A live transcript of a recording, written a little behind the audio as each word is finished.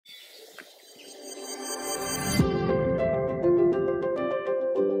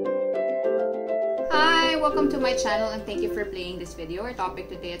welcome to my channel and thank you for playing this video. Our topic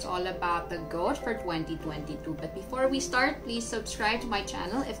today is all about the goat for 2022. But before we start, please subscribe to my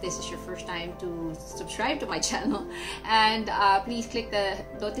channel if this is your first time to subscribe to my channel. And please click the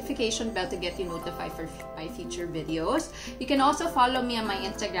notification bell to get you notified for my future videos. You can also follow me on my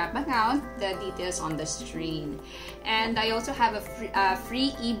Instagram account, the details on the screen. And I also have a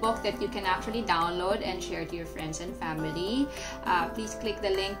free ebook that you can actually download and share to your friends and family. Please click the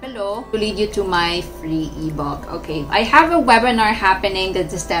link below to lead you to my free ebook. Okay, I have a webinar happening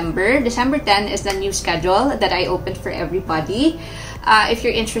this December 10 is the new schedule that I opened for everybody. If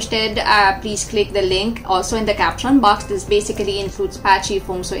you're interested, please click the link also in the caption box. This basically includes Pachi,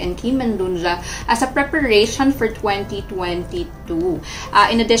 Feng Shui, and Kimanlunja as a preparation for 2022.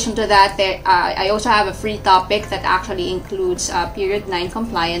 In addition to that, I also have a free topic that actually includes period 9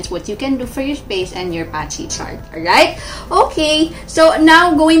 compliance, what you can do for your space and your Pachi chart. Alright? Okay, so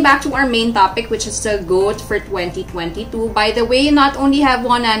now going back to our main topic, which is the goat for 2022. By the way, you not only have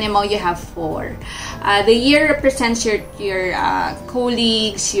one animal, you have 4. The year represents your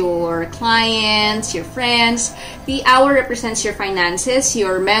colleagues, your clients, your friends. The hour represents your finances,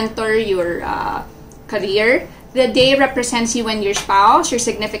 your mentor, your career. The day represents you and your spouse, your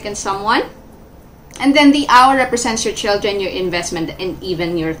significant someone. And then the hour represents your children, your investment, and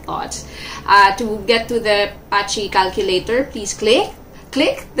even your thoughts. To get to the BaZi Calculator, please click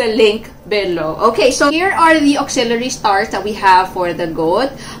the link below. Okay, so here are the auxiliary stars that we have for the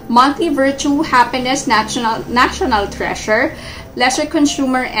goat. Monthly virtue, happiness, national treasure, lesser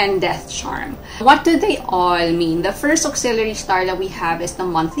consumer, and death charm. What do they all mean? The first auxiliary star that we have is the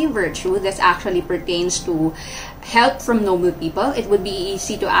monthly virtue. This actually pertains to help from noble people. It would be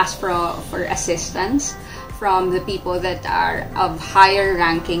easy to ask for assistance from the people that are of higher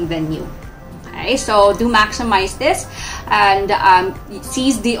ranking than you. Okay, so do maximize this and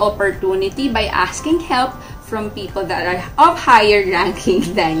seize the opportunity by asking help from people that are of higher ranking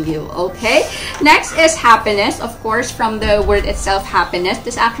than you. Okay, next is happiness. Of course, from the word itself, happiness,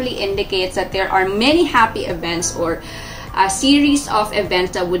 this actually indicates that there are many happy events or a series of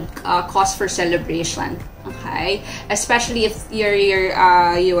events that would cause for celebration. Okay, especially if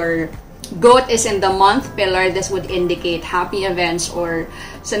your goat is in the month pillar, this would indicate happy events or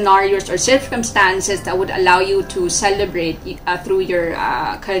scenarios or circumstances that would allow you to celebrate through your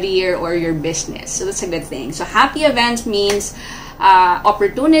career or your business. So that's a good thing. So happy events means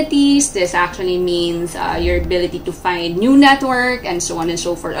opportunities. This actually means your ability to find new network and so on and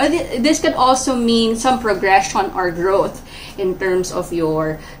so forth. This could also mean some progression or growth in terms of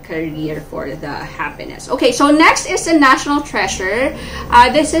your career for the happiness. Okay, so next is the national treasure.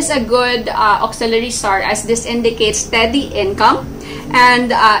 This is a good auxiliary star as this indicates steady income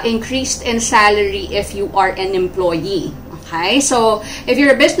and increased in salary if you are an employee. Okay, so if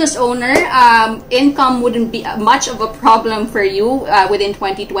you're a business owner, income wouldn't be much of a problem for you within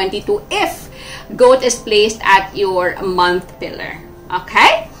 2022 if goat is placed at your month pillar.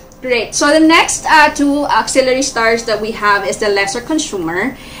 Okay, great. So the next 2 auxiliary stars that we have is the lesser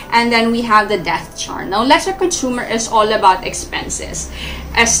consumer, and then we have the death charm. Now, lesser consumer is all about expenses,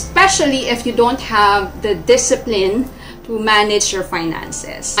 especially if you don't have the discipline to manage your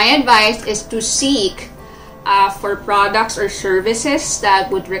finances. My advice is to seek for products or services that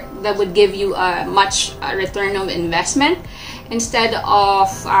would give you a much return of investment instead of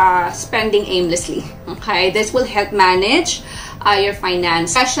spending aimlessly. Okay, this will help manage your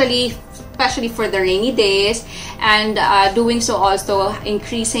finance, especially for the rainy days, and doing so also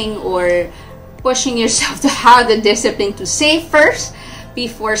increasing or pushing yourself to have the discipline to save first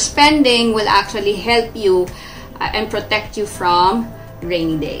before spending will actually help you and protect you from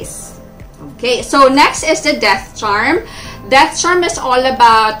rainy days. Okay, so next is the death charm. Death charm is all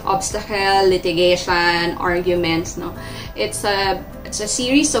about obstacle, litigation, arguments. No, it's a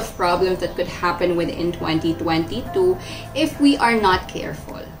series of problems that could happen within 2022 if we are not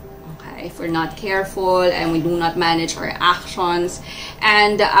careful. Okay, if we're not careful and we do not manage our actions,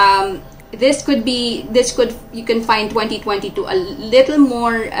 and you can find 2022 a little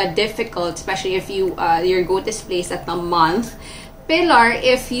more difficult, especially if your goat is placed at the month pillar.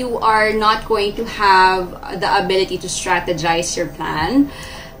 If you are not going to have the ability to strategize your plan,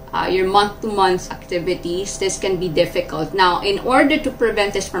 your month-to-month activities, this can be difficult. Now, in order to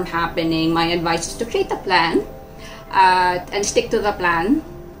prevent this from happening, my advice is to create a plan and stick to the plan.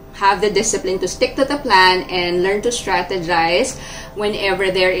 Have the discipline to stick to the plan and learn to strategize whenever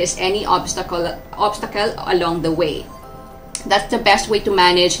there is any obstacle along the way. That's the best way to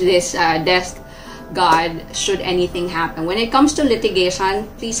manage this death God should anything happen. When it comes to litigation,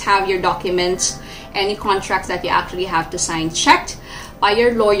 please have your documents, any contracts that you actually have to sign checked by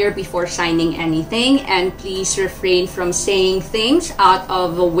your lawyer before signing anything, and please refrain from saying things out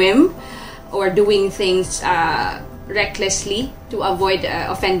of a whim or doing things recklessly to avoid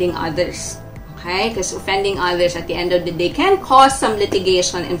offending others. Okay, because offending others at the end of the day can cause some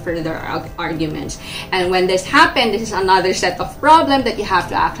litigation and further arguments. And when this happens, this is another set of problems that you have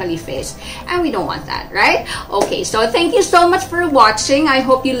to actually face. And we don't want that, right? Okay, so thank you so much for watching. I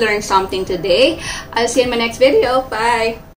hope you learned something today. I'll see you in my next video. Bye!